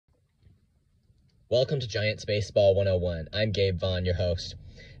Welcome to Giants Baseball 101. I'm Gabe Vaughn, your host.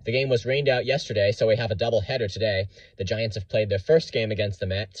 The game was rained out yesterday, so we have a doubleheader today. The Giants have played their first game against the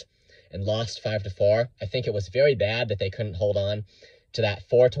Mets and lost 5-4. I think it was very bad that they couldn't hold on to that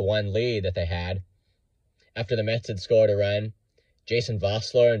 4-1 lead that they had. After the Mets had scored a run, Jason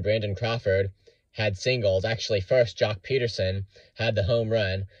Vossler and Brandon Crawford had singles. Actually, first, Jock Peterson had the home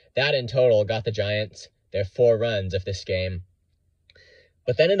run. That in total got the Giants their 4 runs of this game.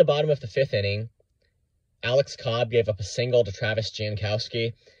 But then in the bottom of the 5th inning, Alex Cobb gave up a single to Travis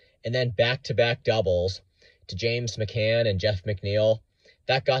Jankowski, and then back-to-back doubles to James McCann and Jeff McNeil.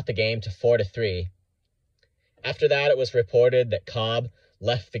 That got the game to 4-3. After that, it was reported that Cobb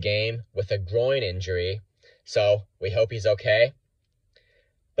left the game with a groin injury, so we hope he's okay.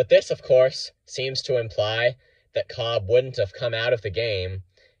 But this, of course, seems to imply that Cobb wouldn't have come out of the game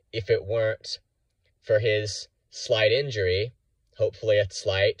if it weren't for his slight injury. Hopefully it's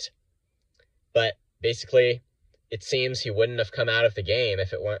slight. But basically, it seems he wouldn't have come out of the game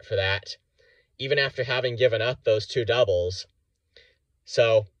if it weren't for that, even after having given up those 2 doubles.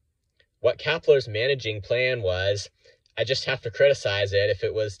 So, what Kapler's managing plan was, I just have to criticize it if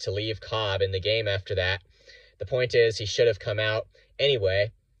it was to leave Cobb in the game after that. The point is, he should have come out anyway.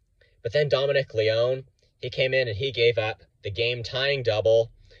 But then Dominic Leone, he came in and he gave up the game-tying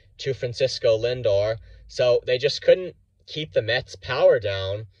double to Francisco Lindor, so they just couldn't keep the Mets' power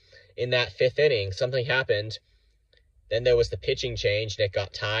down in that 5th inning. Something happened. Then there was the pitching change, and it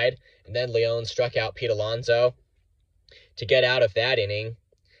got tied. And then Leone struck out Pete Alonso to get out of that inning.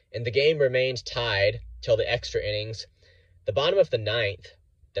 And the game remained tied till the extra innings. The bottom of the 9th,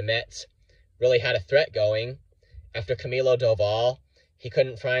 the Mets really had a threat going. After Camilo Doval, he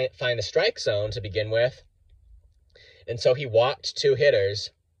couldn't find the strike zone to begin with. And so he walked 2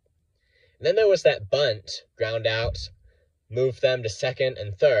 hitters. And then there was that bunt ground out, moved them to second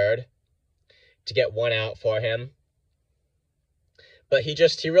and third to get 1 out for him. But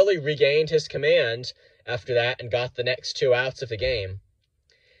he really regained his command after that and got the next 2 outs of the game.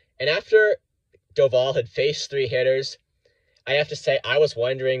 And after Doval had faced 3 hitters, I have to say I was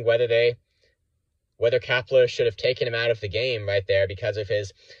wondering whether Kapler should have taken him out of the game right there because of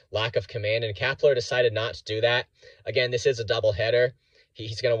his lack of command, and Kapler decided not to do that. Again, this is a doubleheader.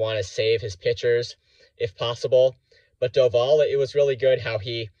 He's going to want to save his pitchers if possible. But Doval, it was really good how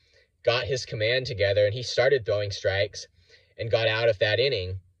he got his command together and he started throwing strikes and got out of that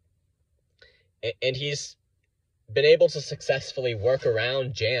inning. And he's been able to successfully work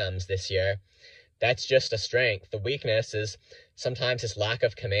around jams this year. That's just a strength. The weakness is sometimes his lack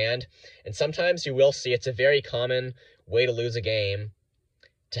of command. And sometimes you will see it's a very common way to lose a game,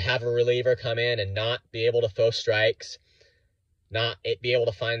 to have a reliever come in and not be able to throw strikes, not be able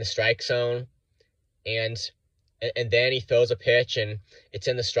to find the strike zone, and then he throws a pitch and it's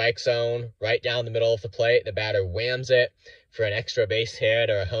in the strike zone right down the middle of the plate. The batter whams it for an extra base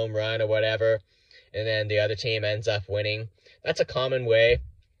hit or a home run or whatever, and then the other team ends up winning. That's a common way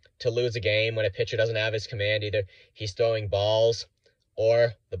to lose a game when a pitcher doesn't have his command. Either he's throwing balls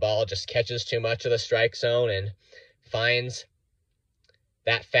or the ball just catches too much of the strike zone and finds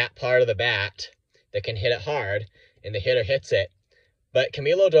that fat part of the bat that can hit it hard, and the hitter hits it. But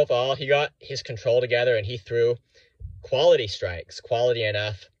Camilo Doval, he got his control together and he threw quality strikes, quality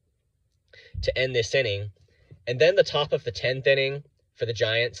enough to end this inning. And then the top of the 10th inning for the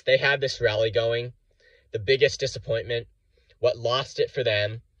Giants, they had this rally going. The biggest disappointment, what lost it for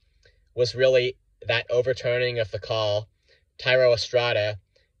them, was really that overturning of the call. Thairo Estrada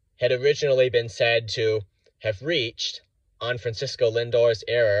had originally been said to have reached on Francisco Lindor's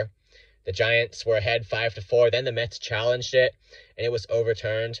error. The Giants were ahead 5-4. Then the Mets challenged it, and it was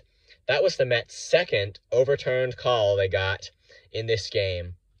overturned. That was the Mets' second overturned call they got in this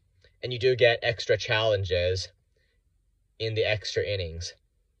game. And you do get extra challenges in the extra innings.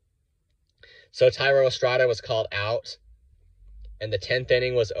 So Thairo Estrada was called out, and the 10th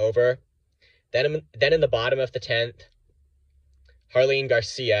inning was over. Then in the bottom of the 10th, Jarlin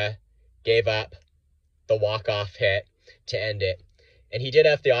Garcia gave up the walk-off hit to end it. And he did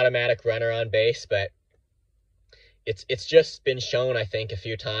have the automatic runner on base, but it's just been shown, I think, a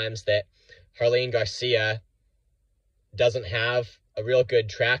few times that Jarlin Garcia doesn't have a real good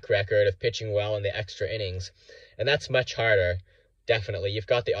track record of pitching well in the extra innings. And that's much harder, definitely. You've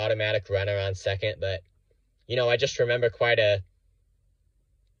got the automatic runner on second, but, I just remember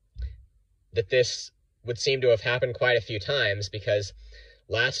that this would seem to have happened quite a few times, because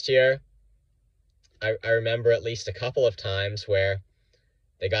last year, I remember at least a couple of times where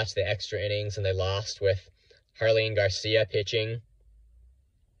they got to the extra innings and they lost with Jarlin Garcia pitching.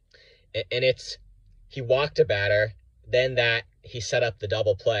 And he walked a batter, then he set up the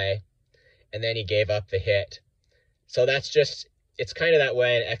double play, and then he gave up the hit. So it's kind of that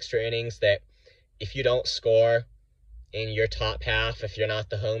way in extra innings that if you don't score in your top half, if you're not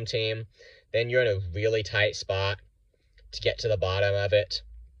the home team, then you're in a really tight spot to get to the bottom of it.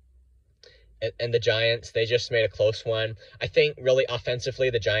 And the Giants, they just made a close one. I think really offensively,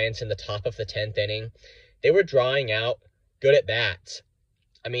 the Giants in the top of the 10th inning, they were drawing out good at bats.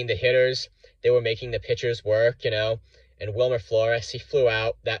 I mean, the hitters, they were making the pitchers work, and Wilmer Flores, he flew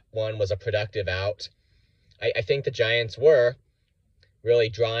out. That one was a productive out. I think the Giants were really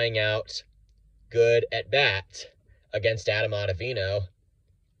drawing out good at bat against Adam Ottavino.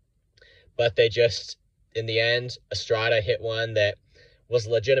 But they just, in the end, Estrada hit one that was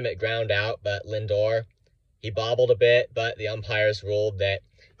a legitimate ground out, but Lindor, he bobbled a bit, but the umpires ruled that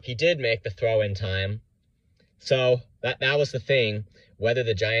he did make the throw in time. So that was the thing. Whether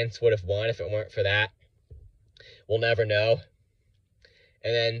the Giants would have won if it weren't for that, we'll never know.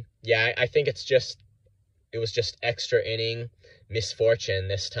 And then, yeah, I think it was just extra inning misfortune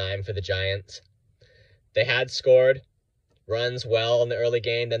this time for the Giants. They had scored runs well in the early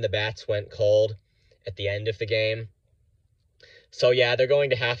game, then the bats went cold at the end of the game. So, yeah, they're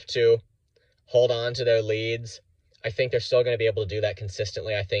going to have to hold on to their leads. I think they're still going to be able to do that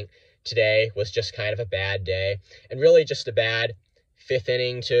consistently. I think today was just kind of a bad day, and really just a bad 5th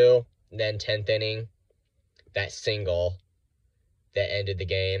inning too, and then 10th inning, that single that ended the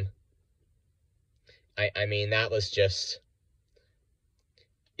game. I mean, that was just,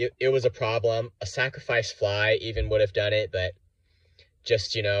 it was a problem. A sacrifice fly even would have done it, but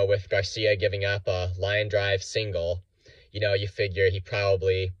just, with Garcia giving up a line drive single, you figure he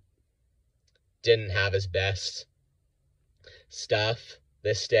probably didn't have his best stuff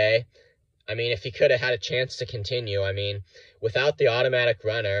this day. I mean, if he could have had a chance to continue, without the automatic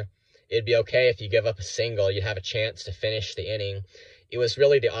runner, it'd be okay if you give up a single, you'd have a chance to finish the inning. It was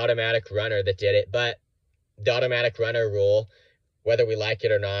really the automatic runner that did it, but the automatic runner rule, whether we like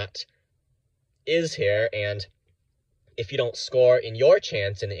it or not, is here, and if you don't score in your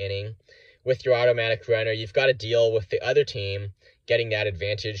chance in the inning with your automatic runner, you've got to deal with the other team getting that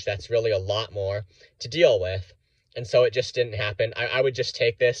advantage. That's really a lot more to deal with, and so it just didn't happen. I would just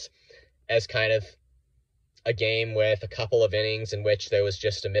take this as kind of a game with a couple of innings in which there was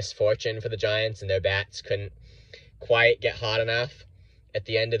just a misfortune for the Giants and their bats couldn't quite get hot enough at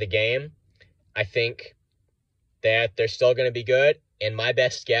the end of the game. I think that they're still going to be good, and my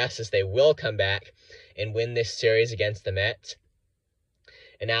best guess is they will come back and win this series against the Mets.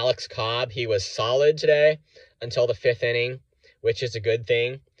 And Alex Cobb, he was solid today until the 5th inning, which is a good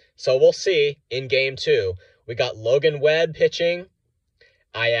thing. So we'll see in Game 2. We got Logan Webb pitching.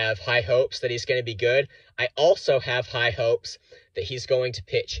 I have high hopes that he's going to be good. I also have high hopes that he's going to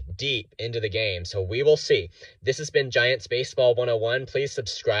pitch deep into the game. So we will see. This has been Giants Baseball 101. Please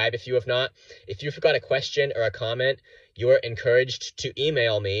subscribe if you have not. If you've got a question or a comment, you are encouraged to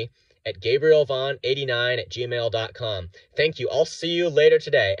email me at gabrielvaughn89@gmail.com. Thank you. I'll see you later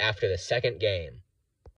today after the second game.